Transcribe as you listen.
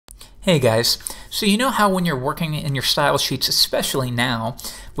Hey guys, so you know how when you're working in your style sheets, especially now,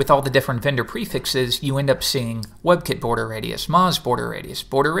 with all the different vendor prefixes, you end up seeing WebKit border radius, Moz border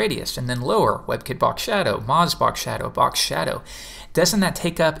radius, and then lower, WebKit box shadow, Moz box shadow. Doesn't that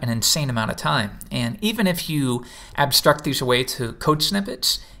take up an insane amount of time? And even if you abstract these away to code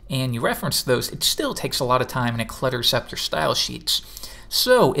snippets and you reference those, it still takes a lot of time and it clutters up your style sheets.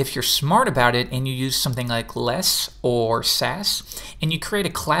 So if you're smart about it and you use something like less or sass and you create a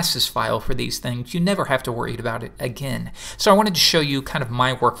classes file for these things, you never have to worry about it again. So I wanted to show you kind of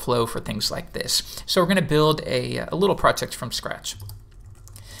my workflow for things like this. So we're going to build a little project from scratch.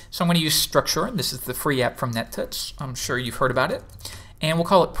 So I'm going to use Structure. This is the free app from NetTouch. I'm sure you've heard about it. And we'll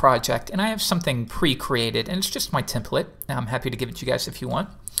call it Project. And I have something pre-created, and it's just my template. Now I'm happy to give it to you guys if you want.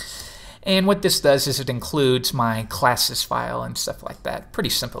 And what this does is it includes my classes file and stuff like that. Pretty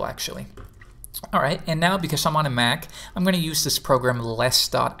simple, actually. All right, and now because I'm on a Mac, I'm going to use this program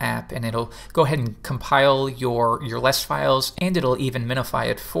less.app, and it'll go ahead and compile your less files, and it'll even minify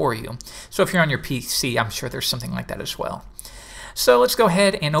it for you. So if you're on your PC, I'm sure there's something like that as well. So let's go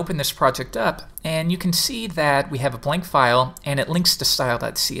ahead and open this project up, and you can see that we have a blank file, and it links to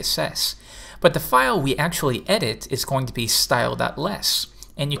style.css. But the file we actually edit is going to be style.less.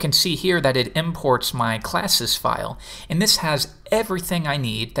 And you can see here that it imports my classes file, and this has everything I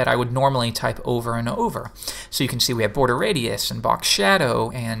need that I would normally type over and over. So you can see we have border radius and box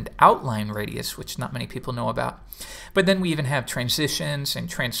shadow and outline radius, which not many people know about. But then we even have transitions and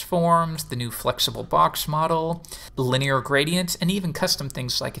transforms, the new flexible box model, linear gradients, and even custom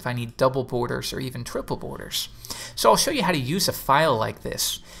things like if I need double borders or even triple borders. So I'll show you how to use a file like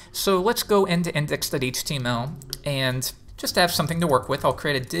this. So let's go into index.html and just to have something to work with, I'll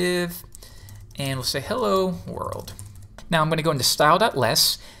create a div and we'll say hello world. Now I'm going to go into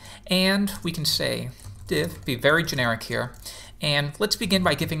style.less and we can say div, be very generic here, and let's begin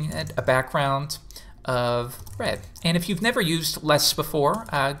by giving it a background of red. And if you've never used less before,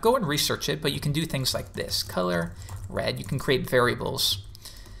 go and research it, but you can do things like this, color red. You can create variables,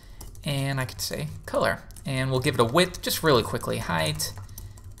 and I could say color, and we'll give it a width just really quickly, height,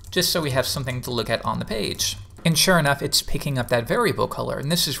 just so we have something to look at on the page. And sure enough, it's picking up that variable color.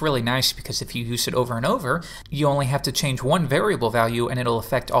 And this is really nice because if you use it over and over, you only have to change one variable value and it'll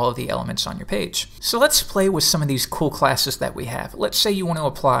affect all of the elements on your page. So let's play with some of these cool classes that we have. Let's say you want to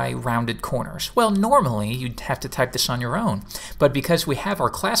apply rounded corners. Well, normally you'd have to type this on your own. But because we have our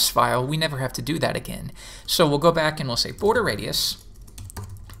class file, we never have to do that again. So we'll go back and we'll say border radius.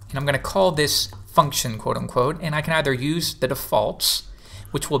 And I'm going to call this function, quote unquote. And I can either use the defaults,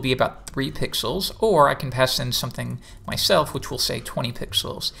 which will be about 3 pixels, or I can pass in something myself, which will say 20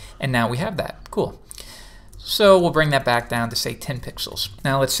 pixels. And now we have that. Cool. So we'll bring that back down to say 10 pixels.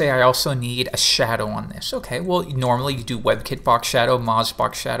 Now let's say I also need a shadow on this. Okay, well normally you do WebKit box shadow, Moz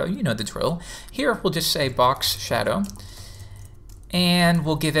box shadow, you know the drill. Here we'll just say box shadow, and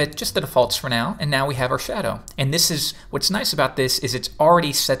we'll give it just the defaults for now, and now we have our shadow. And this is, what's nice about this is it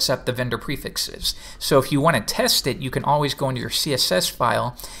already sets up the vendor prefixes. So if you want to test it, you can always go into your CSS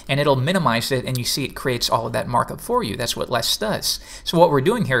file and it'll minimize it, and you see it creates all of that markup for you. That's what less does. So what we're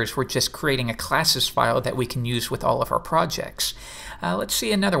doing here is we're just creating a classes file that we can use with all of our projects. Let's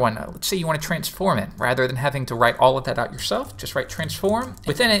see another one. Let's say you want to transform it. Rather than having to write all of that out yourself, just write transform.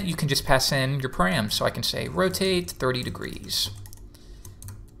 Within it, you can just pass in your params. So I can say rotate 30 degrees.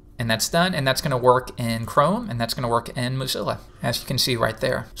 And that's done, and that's going to work in Chrome, and that's going to work in Mozilla, as you can see right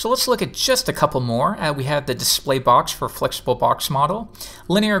there. So let's look at just a couple more. We have the display box for flexible box model.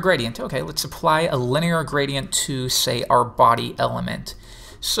 Linear gradient. Okay, let's apply a linear gradient to, say, our body element.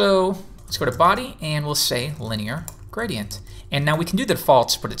 So let's go to body, and we'll say linear gradient. And now we can do the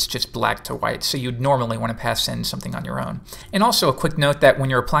defaults, but it's just black to white, so you'd normally want to pass in something on your own. And also a quick note that when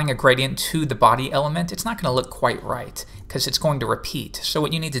you're applying a gradient to the body element, it's not going to look quite right, because it's going to repeat. So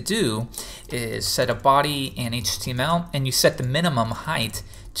what you need to do is set a body in HTML, and you set the minimum height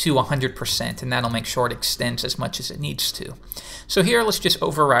to 100%, and that'll make sure it extends as much as it needs to. So here, let's just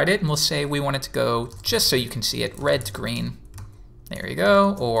override it, and we'll say we want it to go, just so you can see it, red to green. There you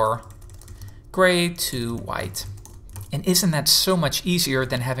go, or gray to white. And isn't that so much easier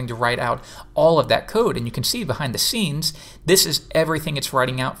than having to write out all of that code? And you can see behind the scenes, this is everything it's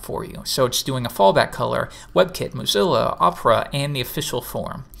writing out for you. So it's doing a fallback color, WebKit, Mozilla, Opera, and the official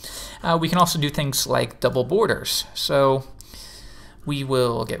form. We can also do things like double borders. So we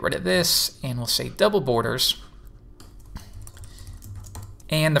will get rid of this, and we'll say double borders.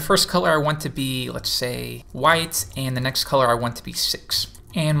 And the first color I want to be, let's say, white, and the next color I want to be 6.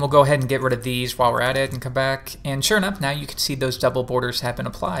 And we'll go ahead and get rid of these while we're at it and come back. And sure enough, now you can see those double borders have been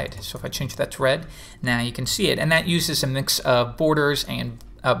applied. So if I change that to red, now you can see it. And that uses a mix of borders and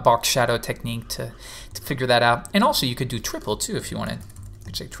box shadow technique to figure that out. And also you could do triple too if you wanted. You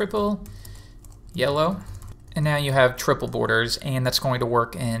could say triple, yellow, and now you have triple borders, and that's going to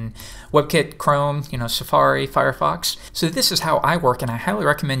work in WebKit, Chrome, Safari, Firefox. So this is how I work, and I highly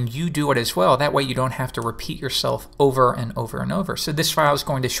recommend you do it as well. That way you don't have to repeat yourself over and over and over. So this file is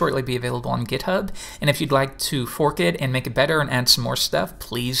going to shortly be available on GitHub, and if you'd like to fork it and make it better and add some more stuff,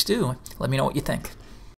 please do. Let me know what you think.